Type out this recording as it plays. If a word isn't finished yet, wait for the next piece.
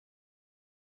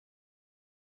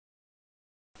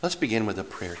Let's begin with a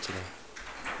prayer today.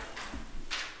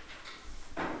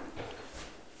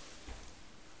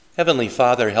 Heavenly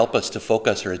Father, help us to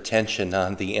focus our attention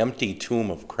on the empty tomb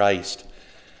of Christ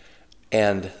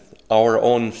and our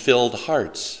own filled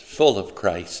hearts full of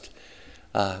Christ.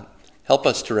 Help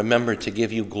us to remember to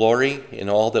give you glory in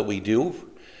all that we do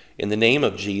in the name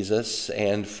of Jesus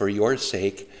and for your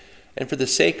sake and for the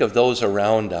sake of those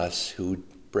around us who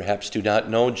perhaps do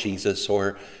not know Jesus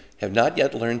or have not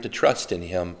yet learned to trust in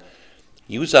him.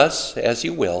 Use us as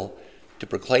you will to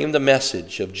proclaim the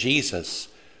message of Jesus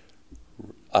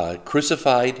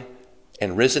crucified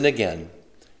and risen again.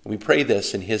 We pray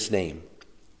this in his name.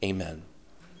 Amen.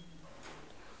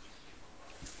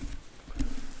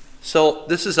 So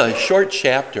this is a short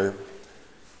chapter,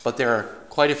 but there are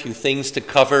quite a few things to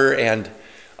cover, and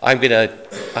I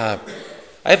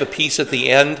have a piece at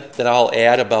the end that I'll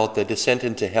add about the descent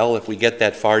into hell if we get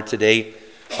that far today.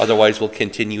 Otherwise, we'll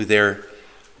continue there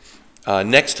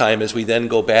next time as we then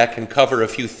go back and cover a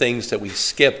few things that we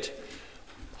skipped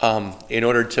in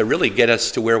order to really get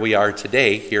us to where we are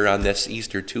today here on this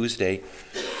Easter Tuesday.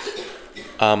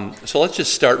 So let's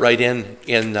just start right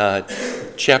in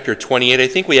chapter 28. I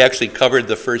think we actually covered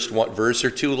the first verse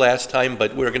or two last time,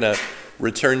 but we're going to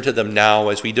return to them now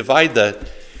as we divide the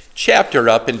chapter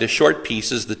up into short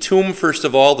pieces. The tomb, first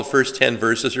of all, the first 10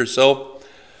 verses or so.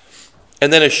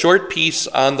 And then a short piece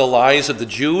on the lies of the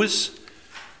Jews,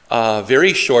 a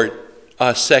very short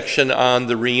section on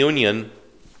the reunion,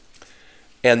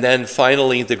 and then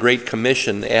finally the Great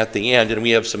Commission at the end. And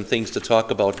we have some things to talk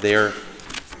about there.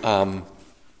 I'm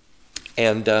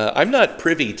not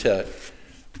privy to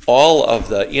all of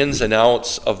the ins and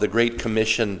outs of the Great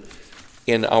Commission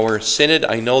in our synod.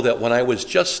 I know that when I was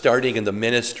just starting in the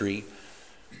ministry,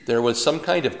 there was some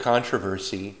kind of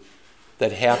controversy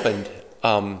that happened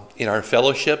in our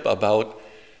fellowship about,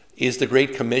 is the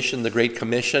Great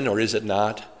Commission or is it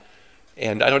not?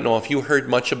 And I don't know if you heard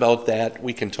much about that.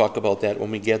 We can talk about that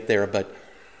when we get there. But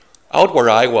out where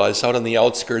I was, out on the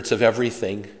outskirts of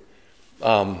everything,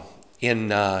 in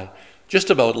just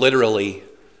about literally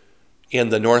in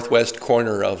the northwest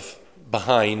corner of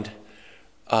behind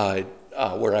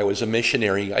where I was a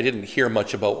missionary, I didn't hear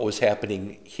much about what was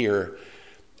happening here.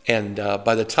 And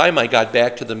by the time I got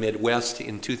back to the Midwest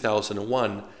in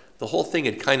 2001, the whole thing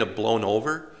had kind of blown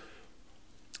over.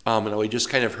 And we just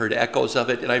kind of heard echoes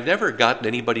of it. And I've never gotten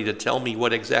anybody to tell me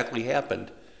what exactly happened.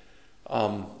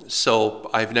 So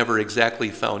I've never exactly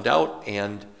found out.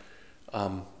 And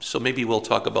so maybe we'll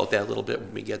talk about that a little bit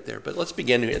when we get there. But let's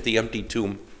begin at the empty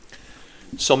tomb.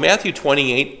 So Matthew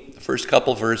 28, the first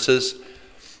couple verses.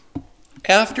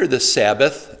 After the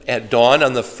Sabbath, at dawn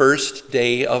on the first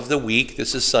day of the week,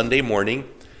 this is Sunday morning,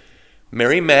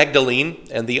 Mary Magdalene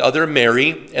and the other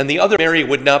Mary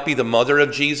would not be the mother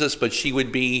of Jesus, but she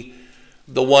would be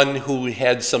the one who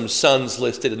had some sons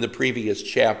listed in the previous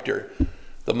chapter,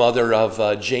 the mother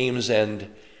of James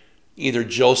and either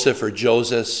Joseph or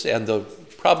Joseph, and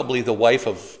probably the wife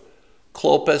of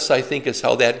Clopas, I think is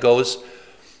how that goes.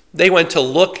 They went to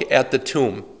look at the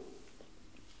tomb.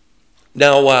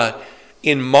 Now,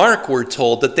 in Mark, we're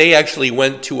told that they actually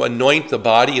went to anoint the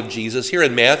body of Jesus. Here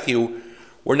in Matthew,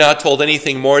 we're not told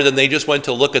anything more than they just went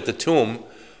to look at the tomb.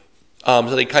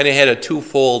 So they kind of had a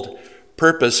twofold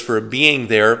purpose for being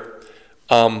there.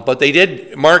 But they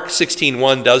did, Mark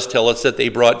 16:1 does tell us that they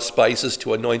brought spices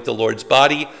to anoint the Lord's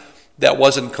body. That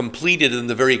wasn't completed in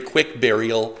the very quick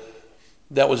burial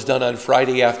that was done on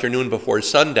Friday afternoon before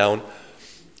sundown.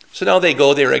 So now they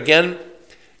go there again.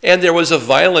 And there was a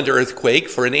violent earthquake,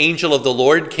 for an angel of the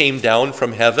Lord came down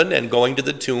from heaven and going to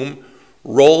the tomb,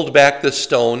 rolled back the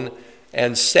stone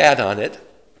and sat on it.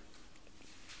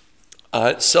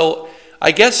 So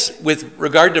I guess with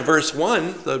regard to verse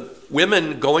 1, the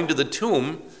women going to the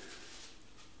tomb,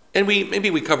 and maybe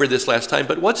we covered this last time,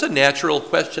 but what's a natural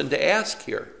question to ask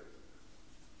here?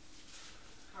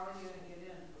 How are you going to get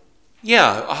in?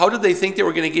 Yeah, how did they think they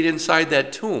were going to get inside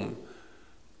that tomb?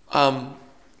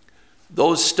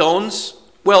 Those stones,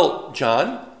 well,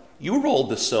 John, you rolled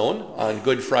the stone on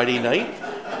Good Friday night.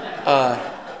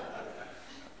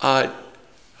 How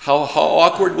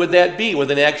awkward would that be with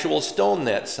an actual stone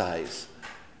that size?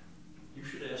 You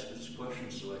should ask this question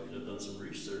so I could have done some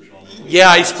research on it. Yeah,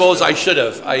 I suppose I should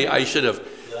have. I should have.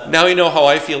 Now you know how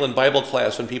I feel in Bible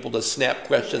class when people just snap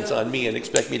questions on me and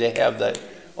expect me to have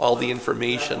all the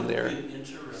information there.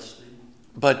 Interesting.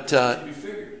 But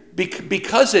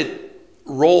because it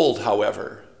rolled,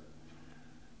 however,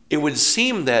 it would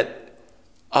seem that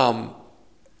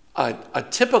a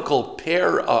typical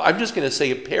pair, I'm just going to say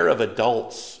a pair of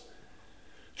adults,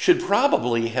 should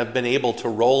probably have been able to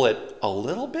roll it a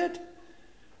little bit,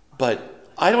 but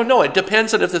I don't know. It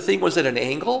depends on if the thing was at an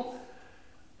angle.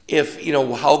 If,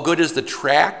 how good is the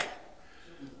track?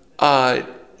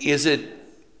 Is it,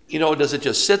 does it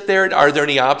just sit there? Are there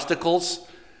any obstacles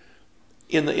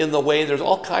in the way? There's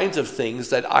all kinds of things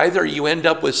that either you end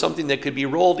up with something that could be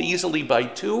rolled easily by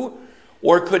 2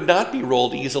 or could not be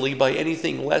rolled easily by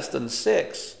anything less than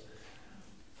 6.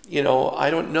 I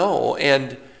don't know.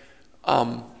 And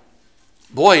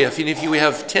boy, if you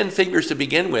have 10 fingers to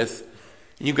begin with,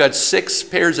 and you've got 6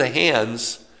 pairs of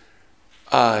hands,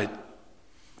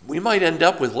 we might end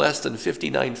up with less than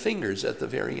 59 fingers at the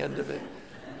very end of it.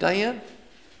 Diane?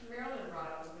 Marilyn brought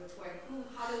up a good point.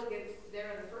 How did it get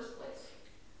there in the first place?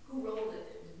 Who rolled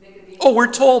it? Oh,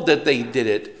 we're told that they did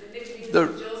it.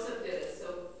 Joseph did it,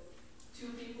 so 2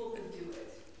 people could do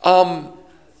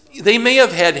it. They may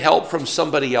have had help from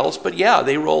somebody else, but yeah,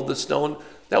 they rolled the stone.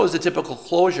 That was the typical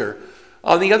closure.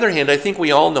 On the other hand, I think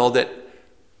we all know that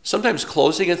sometimes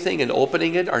closing a thing and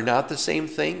opening it are not the same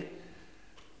thing.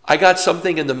 I got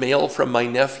something in the mail from my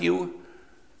nephew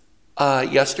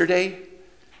yesterday,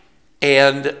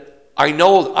 and I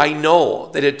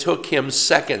know that it took him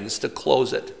seconds to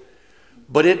close it,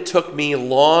 but it took me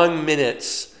long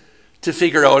minutes to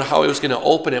figure out how I was going to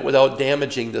open it without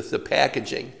damaging the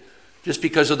packaging, just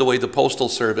because of the way the Postal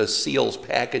Service seals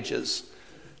packages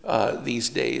these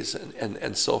days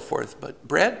and so forth. But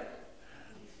Brad?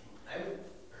 I've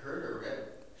heard or read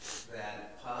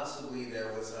that possibly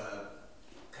there was a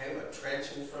kind of a trench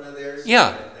in front of theirs.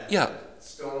 Yeah. That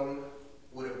stone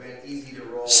would have been easy to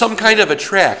roll. Some kind of a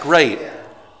track, right. Yeah.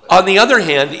 On the other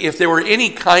hand, if there were any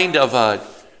kind of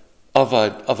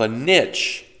a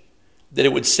niche that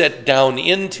it would set down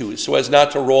into so as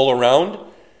not to roll around,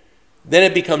 then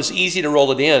it becomes easy to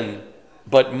roll it in,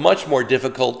 but much more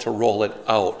difficult to roll it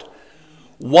out.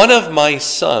 One of my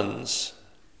sons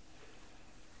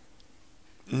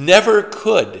never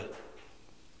could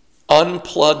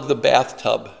unplug the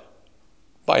bathtub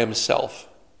by himself.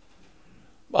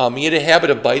 He had a habit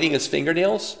of biting his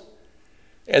fingernails,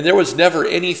 and there was never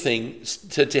anything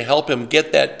to help him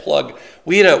get that plug.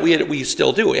 We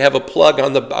still do. We have a plug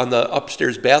on the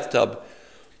upstairs bathtub,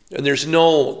 and there's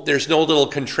no little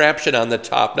contraption on the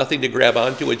top, nothing to grab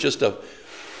onto. It's just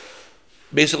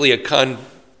basically a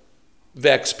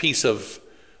convex piece of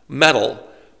metal.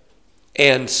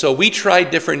 And so we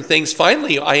tried different things.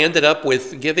 Finally, I ended up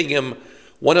with giving him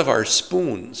one of our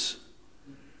spoons,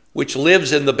 which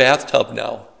lives in the bathtub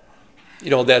now.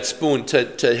 That spoon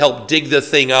to help dig the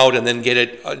thing out and then get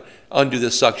it undo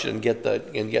the suction and get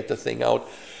the thing out.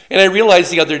 And I realized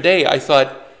the other day, I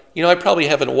thought, I probably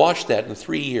haven't washed that in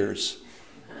 3 years.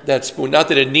 That spoon, not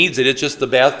that it needs it, it's just the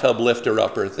bathtub lifter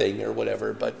upper thing or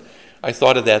whatever. But I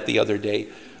thought of that the other day.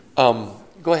 Go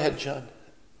ahead, John.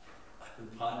 I've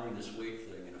been pondering this weight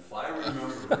thing, and if I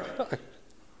remember right,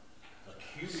 a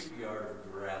cubic yard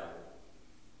of gravel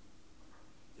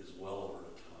is well over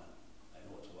a ton. I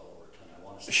know it's well over a ton. I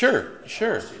want to say Sure. I want to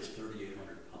say it's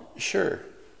 3,800 pounds. Sure.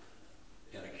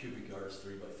 And a cubic yard is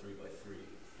 3 by 3 by 3.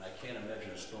 And I can't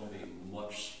imagine a stone being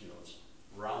much, it's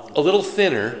round. A little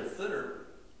thinner. A little thinner.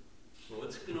 So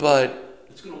it's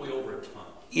going to weigh over a ton.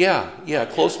 Yeah,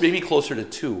 maybe closer to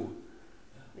 2.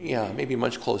 Yeah, maybe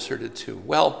much closer to 2.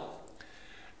 Well,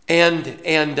 and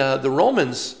the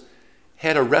Romans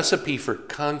had a recipe for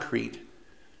concrete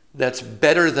that's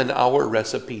better than our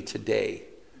recipe today.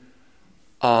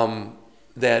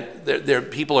 That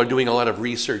people are doing a lot of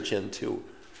research into.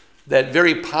 That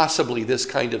very possibly this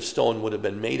kind of stone would have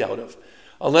been made out of,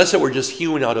 unless it were just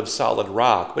hewn out of solid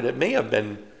rock. But it may have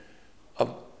been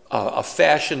a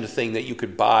fashioned thing that you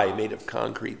could buy made of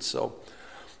concrete. So.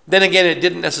 Then again, it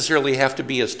didn't necessarily have to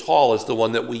be as tall as the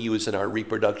one that we use in our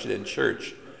reproduction in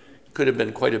church. It could have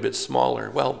been quite a bit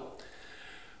smaller. Well,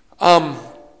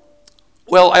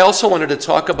 I also wanted to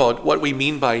talk about what we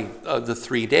mean by the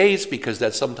 3 days, because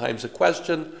that's sometimes a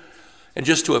question. And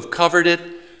just to have covered it,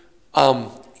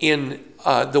 in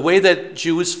the way that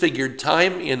Jews figured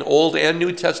time in Old and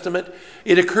New Testament,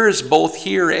 it occurs both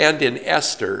here and in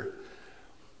Esther,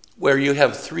 where you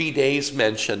have 3 days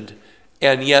mentioned.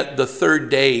 And yet the third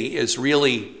day is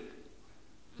really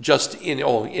just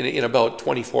in about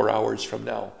 24 hours from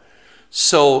now.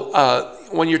 So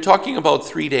when you're talking about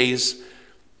 3 days,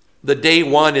 the day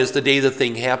 1 is the day the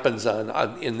thing happens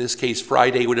on. In this case,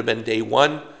 Friday would have been day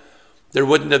 1. There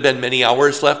wouldn't have been many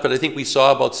hours left, but I think we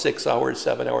saw about 6 hours,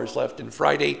 7 hours left in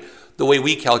Friday, the way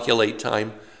we calculate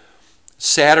time.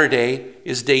 Saturday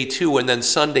is day 2, and then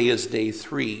Sunday is day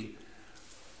 3.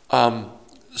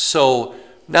 So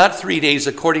not 3 days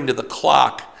according to the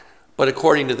clock, but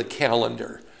according to the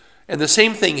calendar. And the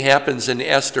same thing happens in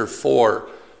Esther 4,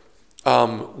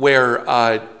 where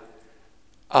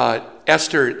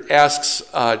Esther asks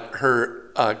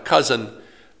her cousin,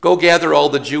 go gather all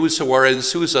the Jews who are in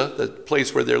Susa, the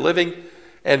place where they're living,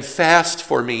 and fast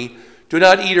for me. Do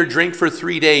not eat or drink for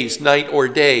 3 days, night or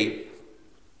day.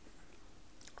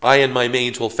 I and my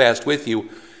maids will fast with you.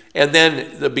 And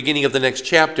then the beginning of the next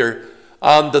chapter,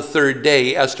 on the third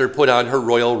day, Esther put on her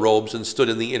royal robes and stood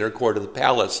in the inner court of the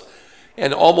palace.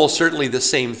 And almost certainly the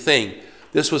same thing.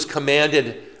 This was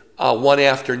commanded one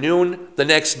afternoon. The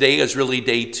next day is really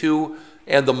day 2.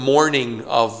 And the morning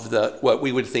of what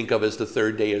we would think of as the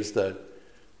third day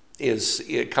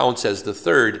it counts as the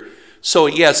third. So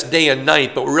yes, day and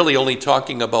night, but we're really only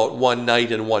talking about one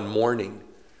night and one morning,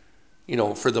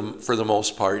 for the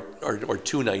most part, or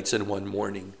 2 nights and 1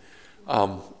 morning.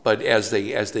 But as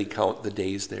they count the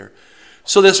days there.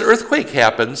 So this earthquake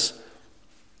happens,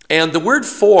 and the word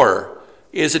 "for"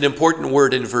 is an important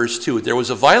word in verse 2. There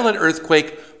was a violent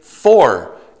earthquake,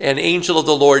 for an angel of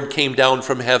the Lord came down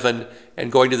from heaven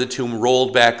and going to the tomb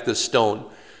rolled back the stone.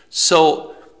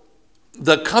 So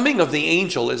the coming of the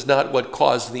angel is not what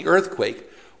caused the earthquake.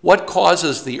 What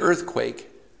causes the earthquake?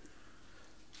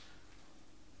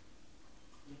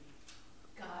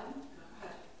 God.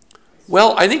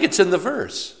 Well, I think it's in the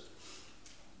verse.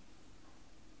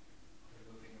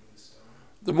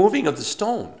 The moving of the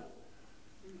stone.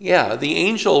 Yeah, the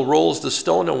angel rolls the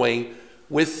stone away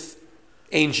with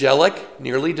angelic,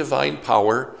 nearly divine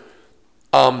power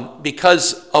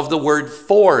because of the word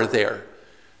 "for" there.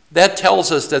 That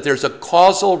tells us that there's a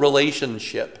causal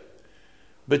relationship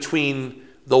between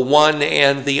the one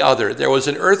and the other. There was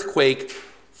an earthquake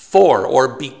for or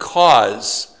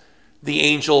because the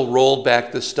angel rolled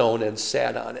back the stone and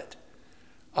sat on it.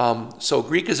 So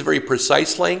Greek is a very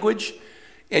precise language,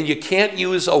 and you can't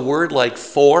use a word like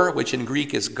 "for," which in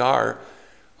Greek is gar,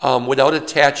 without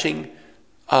attaching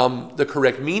the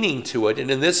correct meaning to it. And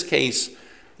in this case,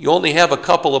 you only have a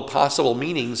couple of possible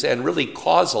meanings, and really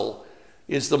causal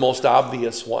is the most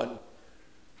obvious one.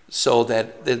 So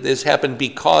that this happened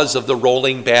because of the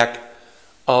rolling back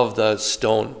of the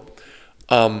stone.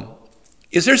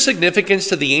 Is there significance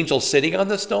to the angel sitting on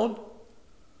the stone?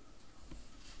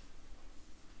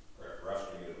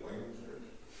 Resting his wings?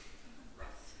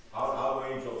 How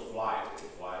do angels fly? Do they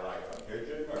fly like a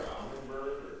pigeon or a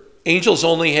hummingbird? Angels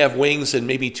only have wings in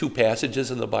maybe 2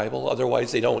 passages in the Bible.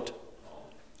 Otherwise, they don't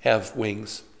have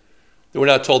wings. We're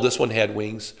not told this one had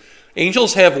wings.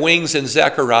 Angels have wings in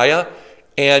Zechariah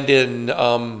and in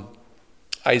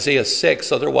Isaiah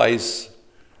 6. Otherwise,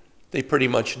 they pretty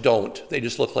much don't. They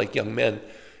just look like young men.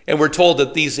 And we're told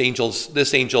that this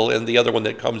angel and the other one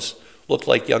that comes, look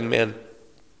like young men.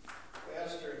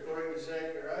 Pastor, according to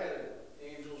Zechariah,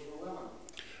 angels were women.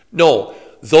 No,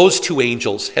 those 2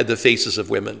 angels had the faces of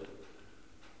women.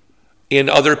 In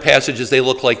other passages, they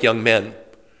look like young men.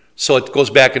 So it goes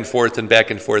back and forth,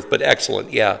 but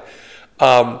excellent, yeah.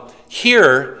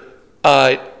 Here,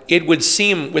 it would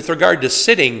seem, with regard to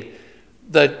sitting,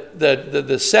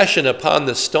 the session upon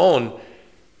the stone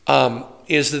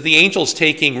is that the angel's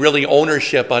taking really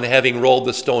ownership on having rolled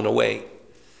the stone away.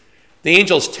 The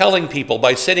angel's telling people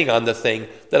by sitting on the thing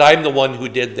that I'm the one who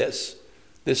did this.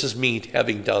 This is me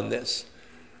having done this.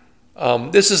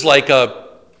 This is like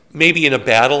maybe in a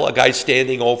battle, a guy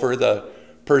standing over the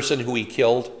person who he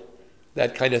killed,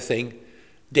 that kind of thing.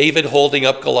 David holding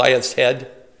up Goliath's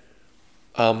head.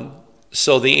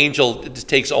 So the angel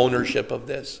takes ownership of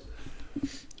this.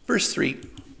 Verse 3.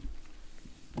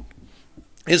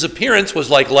 His appearance was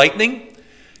like lightning.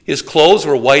 His clothes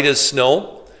were white as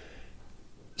snow.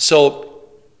 So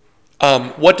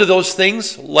what do those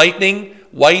things, lightning,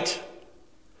 white,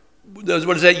 what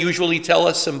does that usually tell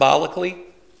us symbolically?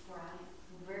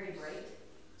 Very bright.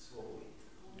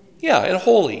 Yeah, and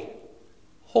holy.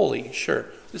 Holy, sure.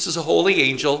 This is a holy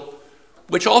angel,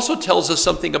 which also tells us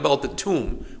something about the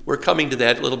tomb. We're coming to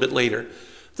that a little bit later.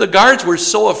 The guards were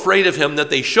so afraid of him that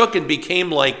they shook and became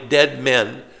like dead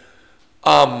men.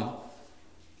 What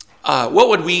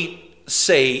would we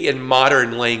say in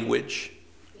modern language?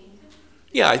 Fainted?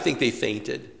 Yeah, I think they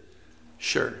fainted.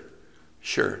 Sure.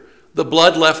 The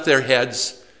blood left their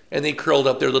heads, and they curled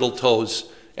up their little toes,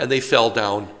 and they fell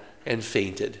down and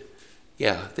fainted.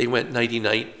 Yeah, they went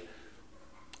nighty-night.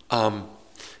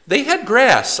 They had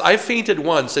grass. I fainted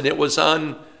once, and it was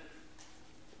on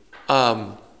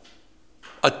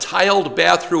a tiled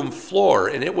bathroom floor,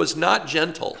 and it was not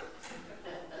gentle.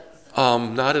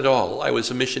 Not at all. I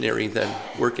was a missionary then,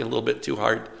 working a little bit too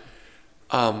hard.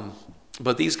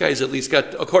 But these guys at least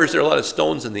got, of course, there are a lot of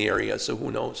stones in the area, so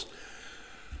who knows.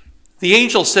 The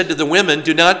angel said to the women,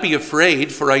 "Do not be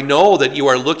afraid, for I know that you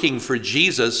are looking for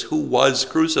Jesus who was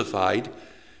crucified.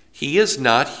 He is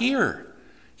not here.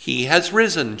 He has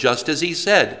risen, just as he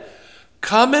said.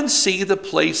 Come and see the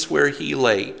place where he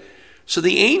lay. So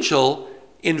the angel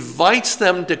invites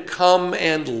them to come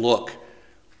and look.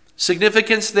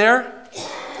 Significance there?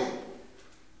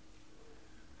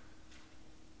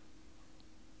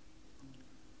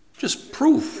 Just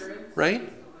proof,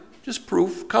 right? Just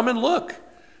proof. Come and look.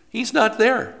 He's not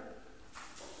there.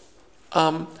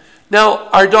 Now,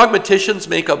 our dogmaticians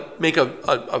make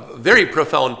a very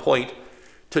profound point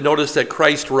to notice that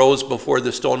Christ rose before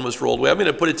the stone was rolled away. I'm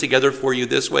going to put it together for you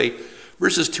this way.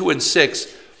 Verses 2 and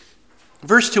 6.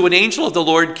 Verse 2, an angel of the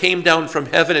Lord came down from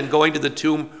heaven and going to the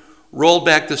tomb, rolled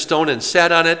back the stone and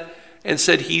sat on it and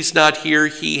said, He's not here,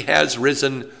 he has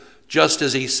risen, just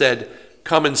as he said.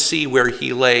 Come and see where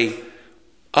he lay.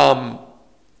 Johannes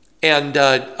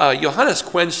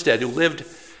Quenstead, who lived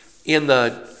in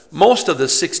most of the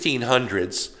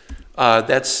 1600s,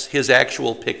 that's his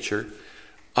actual picture.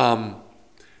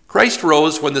 Christ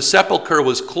rose when the sepulchre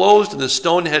was closed and the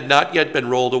stone had not yet been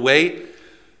rolled away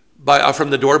from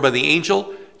the door by the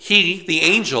angel. He, the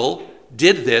angel,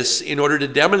 did this in order to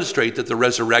demonstrate that the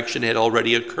resurrection had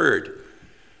already occurred.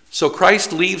 So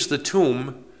Christ leaves the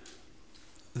tomb,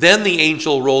 then the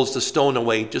angel rolls the stone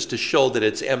away just to show that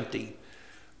it's empty.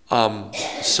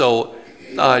 Quensted's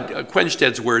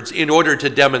words, in order to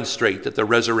demonstrate that the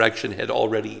resurrection had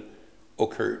already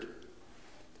occurred.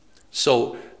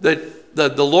 So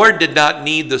the Lord did not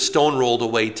need the stone rolled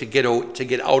away to get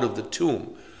out of the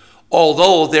tomb.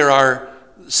 Although there are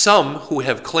some who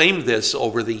have claimed this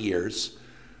over the years,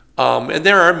 and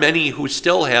there are many who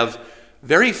still have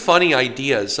very funny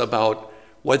ideas about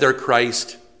whether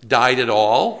Christ died at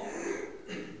all,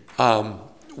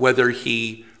 whether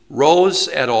he rose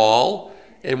at all,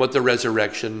 and what the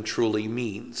resurrection truly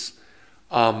means.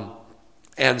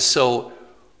 And so,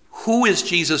 who is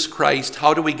Jesus Christ?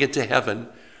 How do we get to heaven?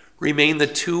 Remain the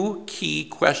two key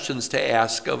questions to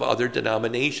ask of other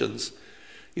denominations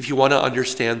if you want to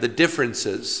understand the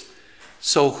differences.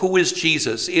 So who is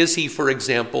Jesus? Is he, for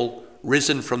example,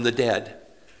 risen from the dead?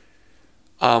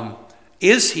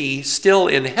 Is he still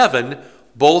in heaven,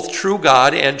 both true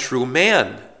God and true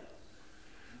man?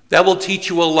 That will teach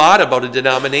you a lot about a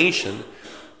denomination,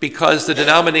 because the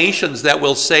denominations that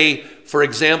will say, for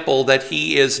example, that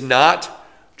he is not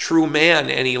true man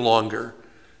any longer,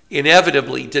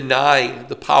 inevitably deny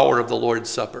the power of the Lord's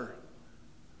Supper.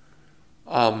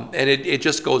 And it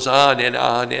just goes on and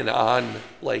on and on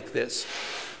like this.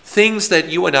 Things that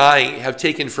you and I have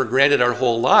taken for granted our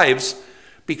whole lives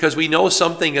because we know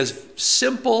something as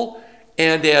simple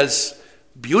and as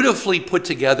beautifully put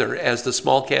together as the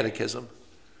Small Catechism.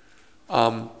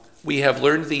 We have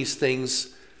learned these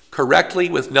things correctly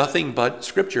with nothing but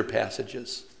scripture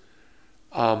passages.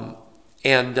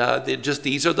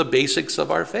 These are the basics of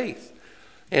our faith.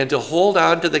 And to hold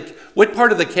on to what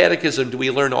part of the catechism do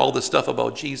we learn all the stuff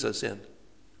about Jesus in?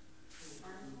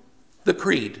 The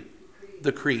creed.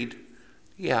 The creed.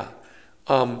 Yeah.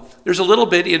 There's a little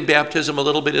bit in baptism, a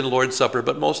little bit in Lord's Supper,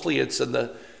 but mostly it's in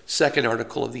the second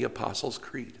article of the Apostles'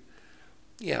 Creed.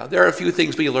 Yeah, there are a few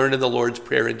things we learn in the Lord's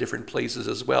Prayer in different places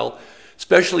as well,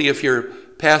 especially if your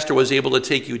pastor was able to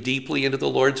take you deeply into the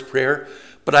Lord's Prayer.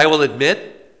 But I will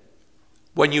admit,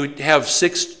 when you have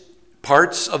 6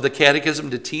 parts of the catechism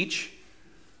to teach,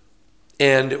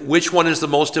 and which one is the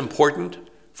most important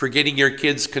for getting your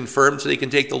kids confirmed so they can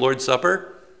take the Lord's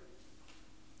Supper?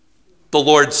 The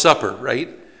Lord's Supper, right?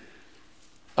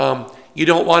 You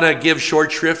don't want to give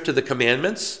short shrift to the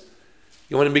commandments.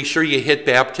 You want to make sure you hit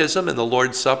baptism and the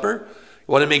Lord's Supper.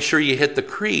 You want to make sure you hit the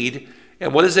creed.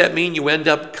 And what does that mean? You end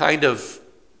up kind of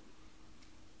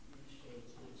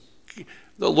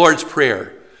the Lord's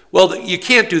Prayer. Well, you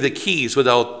can't do the keys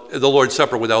without the Lord's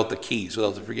Supper without the keys,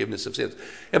 without the forgiveness of sins.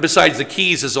 And besides, the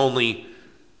keys is only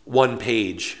 1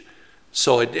 page.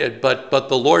 So, the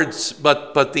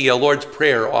Lord's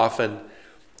Prayer often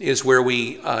is where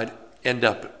we end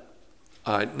up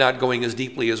not going as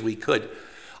deeply as we could.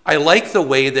 I like the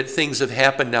way that things have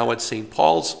happened now at St.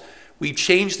 Paul's. We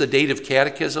changed the date of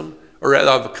catechism or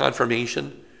of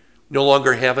confirmation. No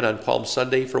longer have it on Palm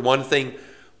Sunday. For one thing,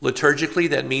 liturgically,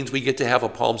 that means we get to have a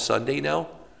Palm Sunday now,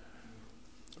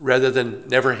 rather than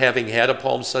never having had a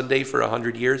Palm Sunday for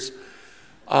 100 years.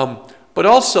 But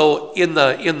also in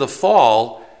the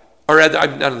fall, or rather,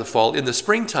 not in the fall, in the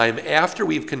springtime, after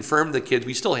we've confirmed the kids,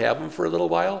 we still have them for a little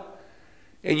while,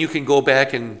 and you can go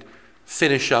back and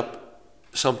finish up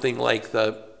something like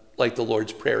the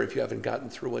Lord's Prayer if you haven't gotten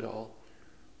through it all.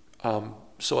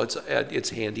 So it's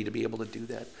handy to be able to do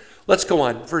that. Let's go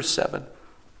on, verse 7.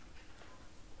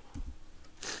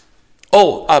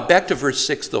 Back to verse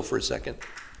 6, though, for a second.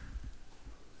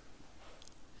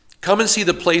 Come and see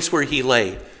the place where he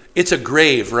lay. It's a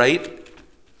grave, right?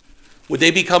 Would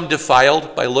they become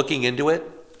defiled by looking into it?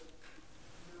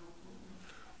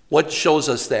 What shows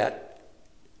us that?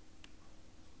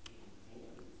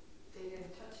 They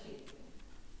didn't touch anything.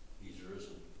 He's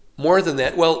risen. More than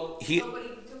that, well, Nobody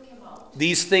took him out.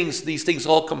 these things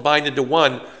all combined into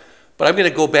one. But I'm going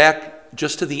to go back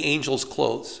just to the angel's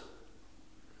clothes.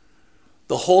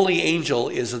 The holy angel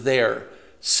is there,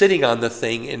 sitting on the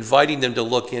thing, inviting them to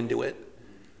look into it.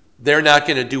 They're not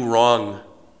going to do wrong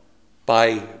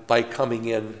by coming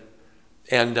in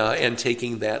and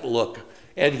taking that look.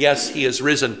 And yes, he is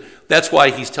risen. That's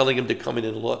why he's telling him to come in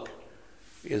and look.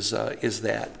 Is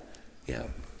that? Yeah.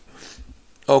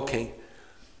 Okay.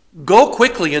 Go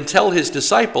quickly and tell his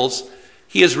disciples,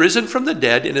 he is risen from the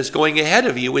dead and is going ahead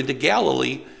of you into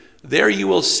Galilee. There you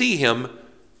will see him.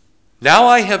 Now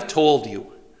I have told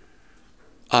you.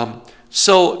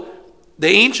 So the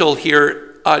angel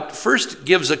here first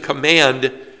gives a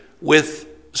command with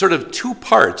sort of two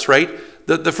parts, right?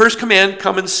 The first command,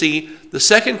 come and see. The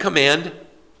second command,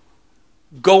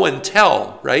 go and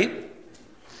tell, right?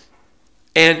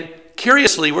 And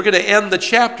curiously, we're going to end the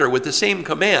chapter with the same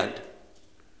command.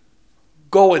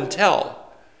 Go and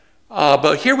tell.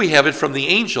 But here we have it from the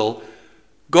angel.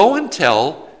 Go and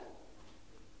tell.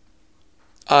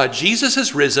 Jesus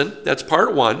is risen. That's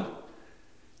part one.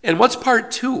 And what's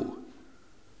part two?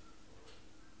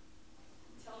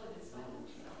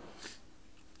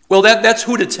 Well, that's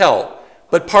who to tell.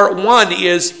 But part one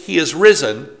is he is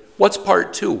risen. What's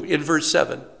part two in verse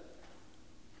 7?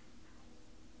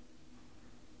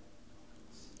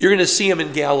 You're going to see him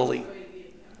in Galilee.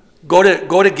 Go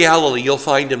to Galilee. You'll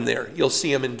find him there. You'll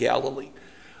see him in Galilee.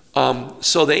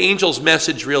 So the angel's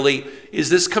message really is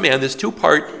this command, this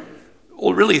two-part,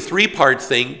 well, really three-part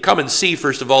thing. Come and see,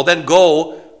 first of all. Then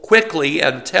go quickly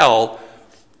and tell.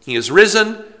 He is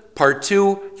risen. Part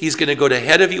two, he's going to go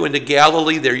ahead of you into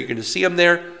Galilee. There, you're going to see him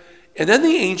there. And then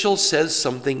the angel says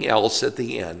something else at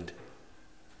the end.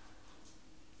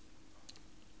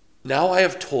 Now I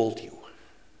have told you.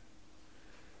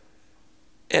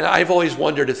 And I've always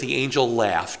wondered if the angel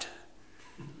laughed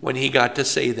when he got to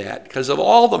say that, because of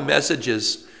all the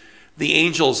messages the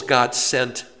angels got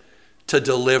sent to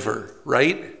deliver,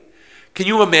 right? Can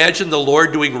you imagine the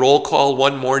Lord doing roll call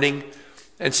one morning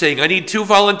and saying, I need 2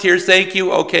 volunteers, thank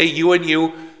you, okay, you and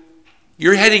you.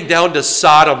 You're heading down to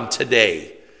Sodom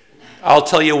today. I'll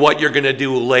tell you what you're going to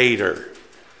do later.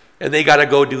 And they got to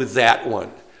go do that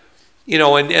one.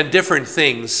 And different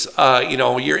things, and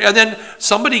then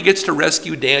somebody gets to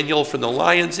rescue Daniel from the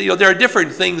lions. There are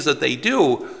different things that they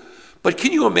do. But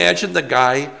can you imagine the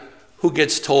guy who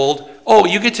gets told, oh,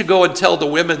 you get to go and tell the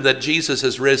women that Jesus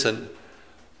has risen?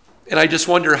 And I just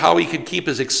wonder how he could keep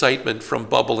his excitement from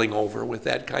bubbling over with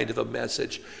that kind of a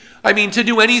message. I mean, to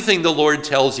do anything the Lord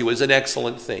tells you is an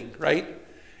excellent thing, right?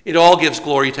 It all gives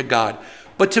glory to God.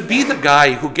 But to be the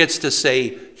guy who gets to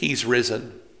say he's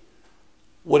risen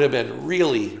would have been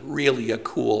really, really a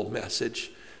cool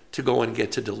message to go and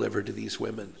get to deliver to these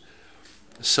women.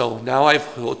 So now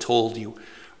I've told you.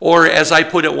 Or as I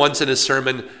put it once in a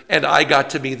sermon, and I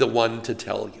got to be the one to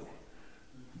tell you.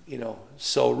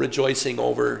 So rejoicing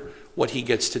over what he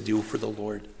gets to do for the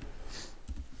Lord.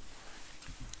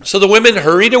 So the women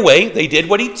hurried away. They did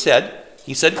what he said.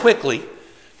 He said quickly.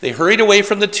 They hurried away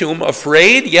from the tomb,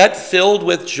 afraid yet filled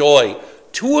with joy.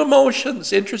 2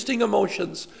 emotions, interesting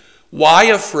emotions. Why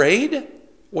afraid?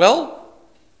 Well,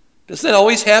 doesn't that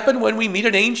always happen when we meet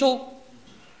an angel?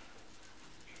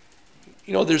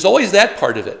 There's always that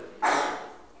part of it.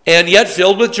 And yet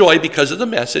filled with joy because of the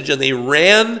message, and they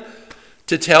ran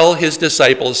to tell his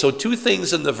disciples. So 2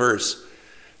 things in the verse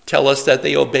tell us that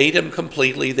they obeyed him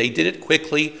completely, they did it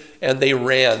quickly, and they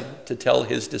ran to tell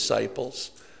his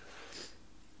disciples.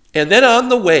 And then on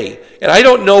the way, and I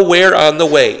don't know where on the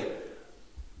way,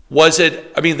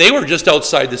 they were just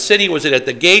outside the city. Was it at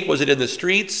the gate? Was it in the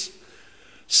streets?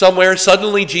 Somewhere,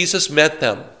 suddenly Jesus met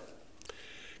them.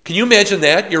 Can you imagine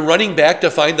that? You're running back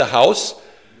to find the house.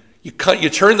 You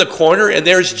turn the corner and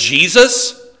there's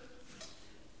Jesus.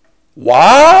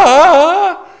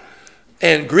 Wah!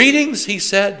 And greetings, he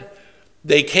said.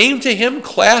 They came to him,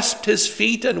 clasped his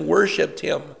feet, and worshipped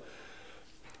him.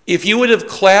 If you would have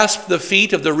clasped the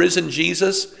feet of the risen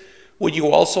Jesus, would you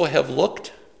also have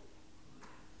looked?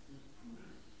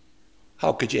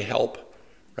 How could you help?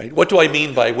 Right? What do I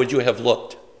mean by would you have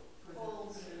looked?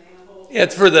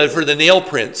 It's for the nail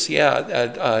prints,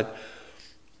 yeah.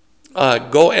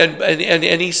 Go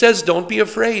and he says, don't be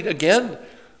afraid. Again,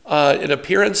 an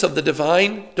appearance of the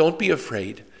divine. Don't be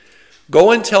afraid.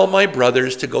 Go and tell my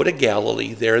brothers to go to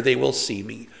Galilee. There they will see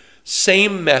me.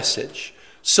 Same message.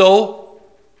 So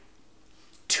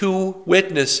 2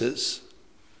 witnesses,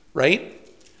 right?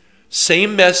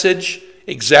 Same message,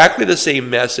 exactly the same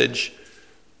message.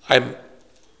 I'm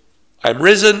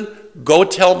risen. Go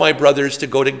tell my brothers to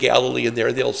go to Galilee, and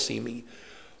there they'll see me.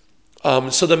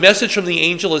 So the message from the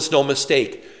angel is no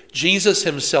mistake. Jesus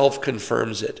himself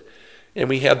confirms it. And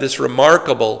we have this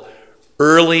remarkable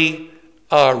early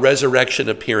resurrection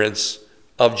appearance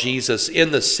of Jesus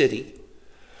in the city.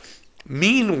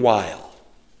 Meanwhile,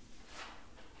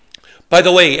 by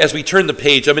the way, as we turn the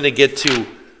page, I'm going to get to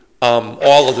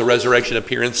all of the resurrection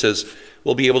appearances.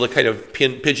 We'll be able to kind of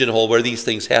pigeonhole where these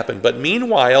things happen. But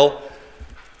meanwhile,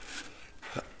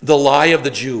 the lie of the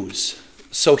Jews.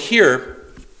 So here,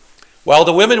 while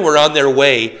the women were on their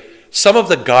way, some of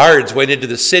the guards went into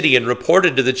the city and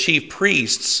reported to the chief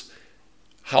priests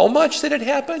how much that had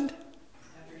happened?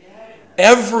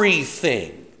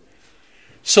 Everything.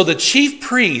 So the chief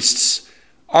priests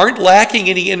aren't lacking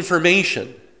any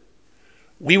information.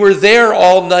 We were there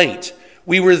all night.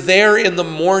 We were there in the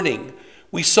morning.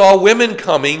 We saw women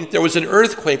coming. There was an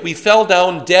earthquake. We fell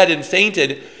down dead and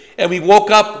fainted, and we woke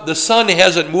up. The sun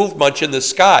hasn't moved much in the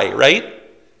sky, right?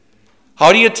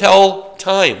 How do you tell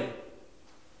time?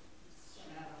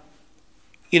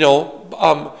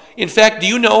 In fact, do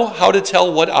you know how to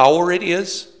tell what hour it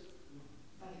is?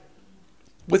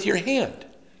 With your hand.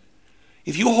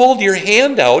 If you hold your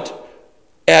hand out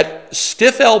at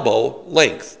stiff elbow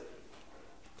length,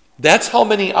 that's how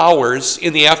many hours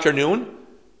in the afternoon.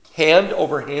 Hand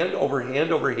over hand over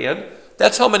hand over hand.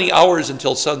 That's how many hours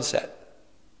until sunset.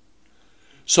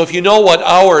 So if you know what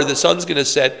hour the sun's going to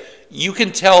set, you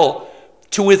can tell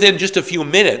to within just a few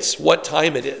minutes what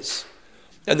time it is.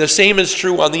 And the same is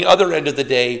true on the other end of the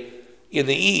day in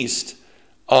the east.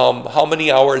 How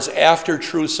many hours after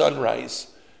true sunrise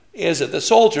is it? The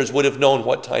soldiers would have known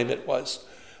what time it was.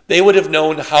 They would have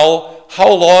known how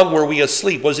long were we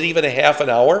asleep. Was it even a half an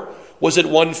hour? Was it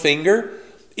 1 finger?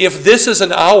 If this is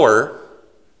an hour,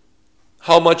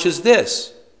 how much is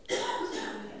this?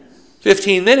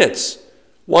 15 minutes.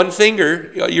 1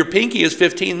 finger, your pinky is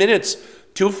 15 minutes.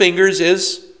 2 fingers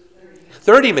is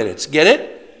 30 minutes. Get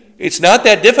it? It's not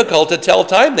that difficult to tell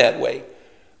time that way.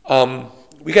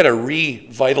 We got to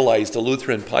revitalize the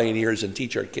Lutheran pioneers and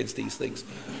teach our kids these things.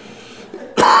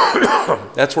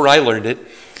 That's where I learned it.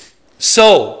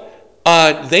 So,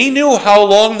 they knew how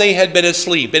long they had been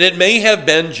asleep, and it may have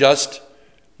been just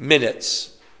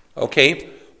minutes. Okay?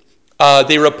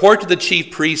 They report to the chief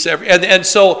priests, and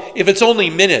so if it's only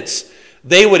minutes,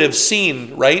 they would have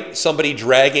seen, right, somebody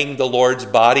dragging the Lord's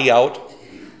body out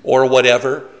or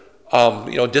whatever,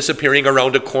 disappearing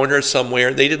around a corner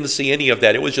somewhere. They didn't see any of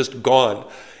that. It was just gone.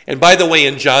 And by the way,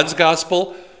 in John's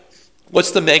gospel,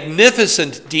 what's the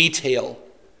magnificent detail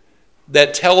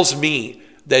that tells me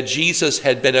that Jesus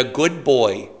had been a good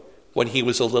boy when he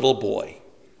was a little boy?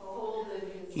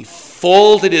 He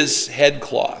folded his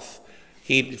headcloth.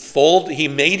 He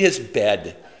made his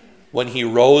bed when he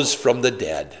rose from the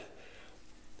dead.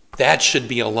 That should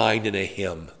be aligned in a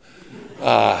hymn.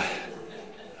 Well,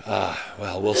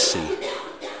 we'll see.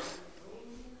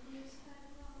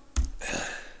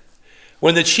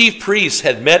 When the chief priests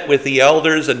had met with the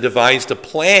elders and devised a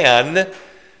plan,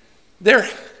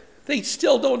 they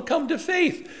still don't come to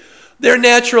faith. Their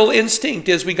natural instinct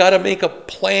is we got to make a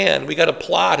plan. We got to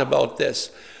plot about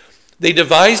this. They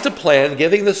devised a plan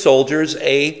giving the soldiers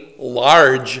a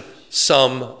large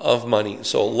sum of money.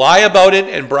 So lie about it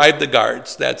and bribe the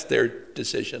guards. That's their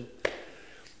decision.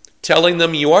 Telling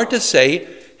them, you are to say,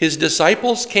 his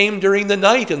disciples came during the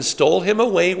night and stole him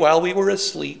away while we were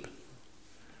asleep.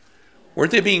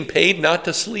 Weren't they being paid not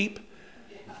to sleep?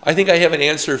 I think I have an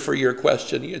answer for your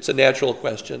question. It's a natural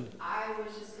question. I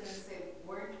was just going to say,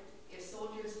 if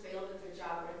soldiers failed at their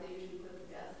job, weren't they usually put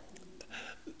to death?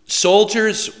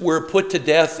 Soldiers were put to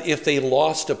death if they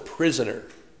lost a prisoner.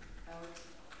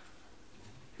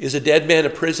 Is a dead man a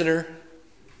prisoner?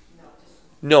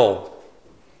 No.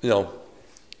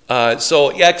 So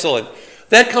excellent.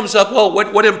 That comes up. Well,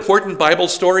 what important Bible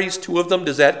stories? 2 of them.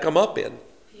 Does that come up in?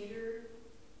 Peter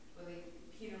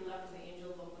left and the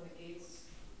angel opened the gates.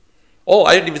 Oh,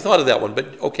 I didn't even thought of that one.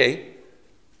 But okay,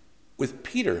 with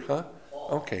Peter, huh?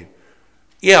 Okay.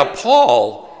 Yeah,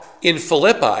 Paul in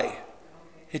Philippi.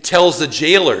 It tells the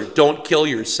jailer, "Don't kill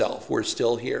yourself. We're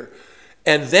still here."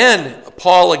 And then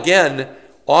Paul again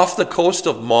off the coast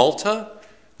of Malta,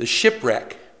 the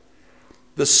shipwreck.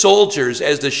 The soldiers,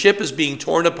 as the ship is being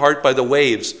torn apart by the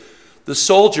waves, the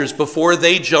soldiers, before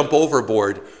they jump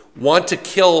overboard, want to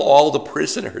kill all the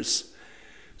prisoners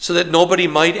so that nobody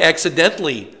might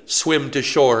accidentally swim to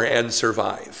shore and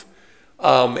survive.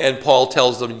 And Paul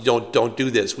tells them, don't do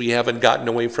this. We haven't gotten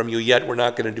away from you yet. We're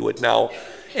not going to do it now.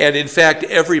 And in fact,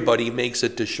 everybody makes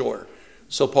it to shore.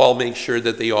 So Paul makes sure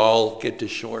that they all get to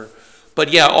shore.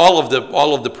 But yeah, all of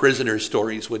the prisoner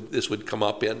stories would come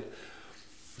up in.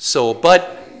 So,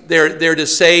 but they're to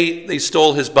say they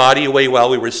stole his body away while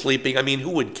we were sleeping. I mean, who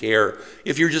would care?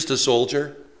 If you're just a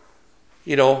soldier,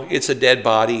 it's a dead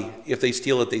body. If they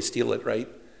steal it, right?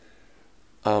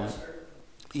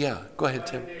 Yeah, go ahead,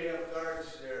 Tim. Why did they have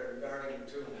guards there guarding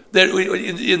the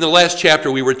tomb? In the last chapter,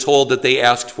 we were told that they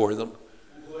asked for them.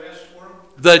 Who asked for them?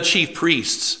 The chief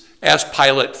priests asked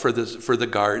Pilate for the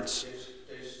guards.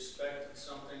 They suspected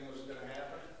something was going to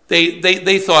happen?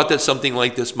 They thought that something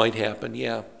like this might happen,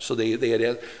 yeah. So they had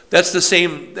asked.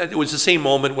 It was the same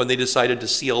moment when they decided to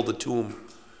seal the tomb,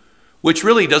 which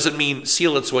really doesn't mean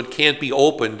seal it so it can't be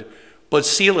opened, but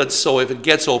seal it so if it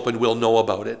gets opened, we'll know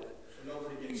about it. So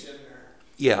nobody gets in there?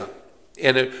 Yeah.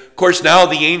 And of course, now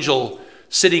the angel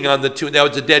sitting on the tomb, that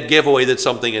was a dead giveaway that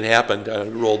something had happened,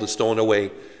 rolled the stone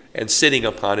away and sitting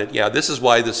upon it. Yeah, this is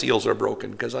why the seals are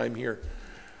broken, because I'm here.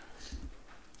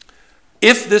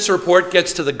 If this report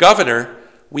gets to the governor,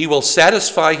 we will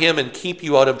satisfy him and keep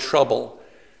you out of trouble.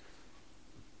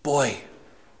 Boy,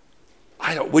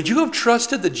 would you have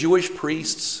trusted the Jewish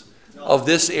priests of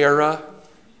this era?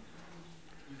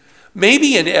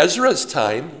 Maybe in Ezra's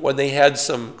time, when they had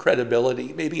some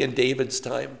credibility, maybe in David's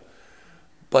time,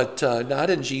 but not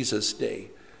in Jesus' day.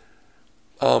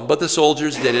 But the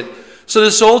soldiers did it. So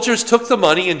the soldiers took the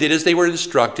money and did as they were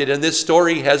instructed, and this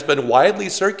story has been widely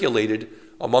circulated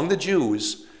among the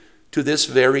Jews to this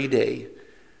very day.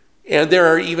 And there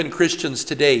are even Christians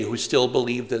today who still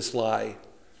believe this lie,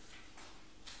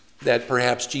 that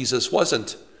perhaps Jesus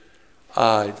wasn't,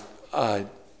 did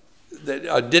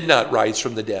not rise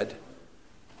from the dead,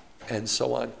 and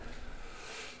so on.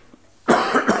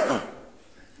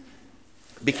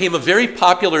 Became a very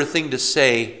popular thing to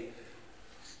say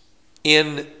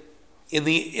in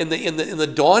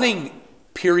the dawning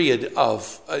period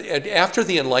of after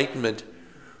the Enlightenment,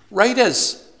 right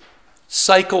as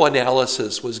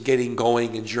psychoanalysis was getting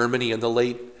going in Germany in the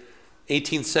late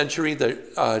 18th century, and in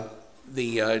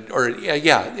the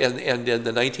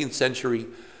 19th century,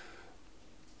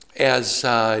 as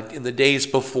in the days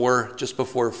just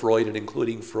before Freud, and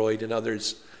including Freud and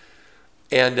others.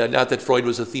 And not that Freud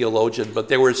was a theologian, but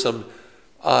there were some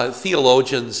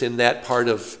theologians in that part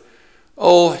of,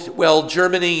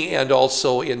 Germany, and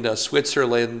also in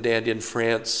Switzerland and in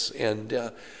France and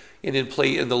in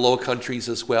the Low Countries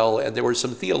as well. And there were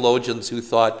some theologians who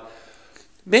thought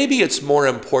maybe it's more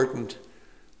important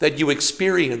that you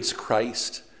experience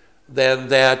Christ than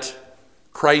that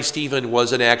Christ even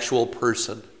was an actual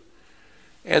person.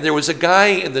 And there was a guy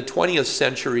in the 20th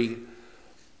century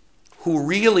who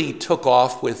really took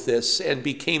off with this and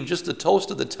became just the toast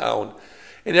of the town.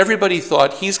 And everybody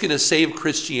thought he's going to save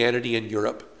Christianity in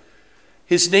Europe.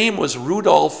 His name was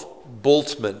Rudolf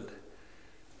Bultmann,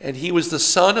 and he was the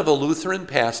son of a Lutheran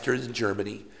pastor in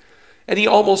Germany. And he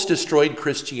almost destroyed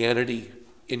Christianity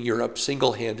in Europe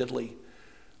single-handedly.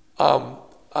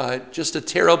 Just a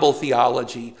terrible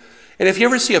theology. And if you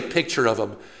ever see a picture of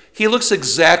him, he looks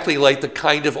exactly like the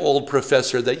kind of old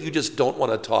professor that you just don't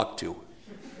want to talk to.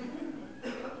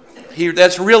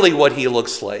 That's really what he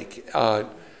looks like. The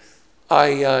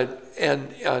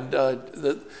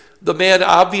man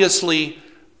obviously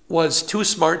was too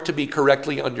smart to be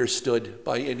correctly understood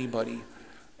by anybody.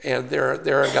 And there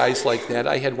are guys like that.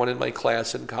 I had one in my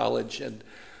class in college, and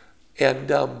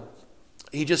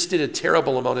he just did a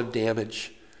terrible amount of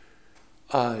damage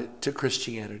to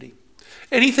Christianity.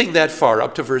 Anything that far,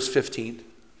 up to verse 15.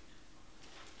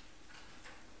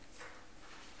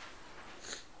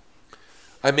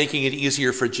 I'm making it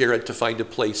easier for Jarrett to find a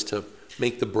place to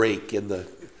make the break in the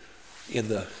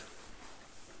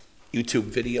YouTube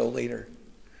video later.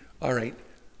 All right.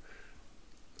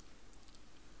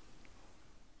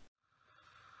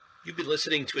 You've been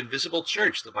listening to Invisible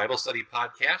Church, the Bible study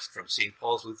podcast from St.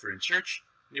 Paul's Lutheran Church,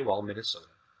 New Ulm, Minnesota.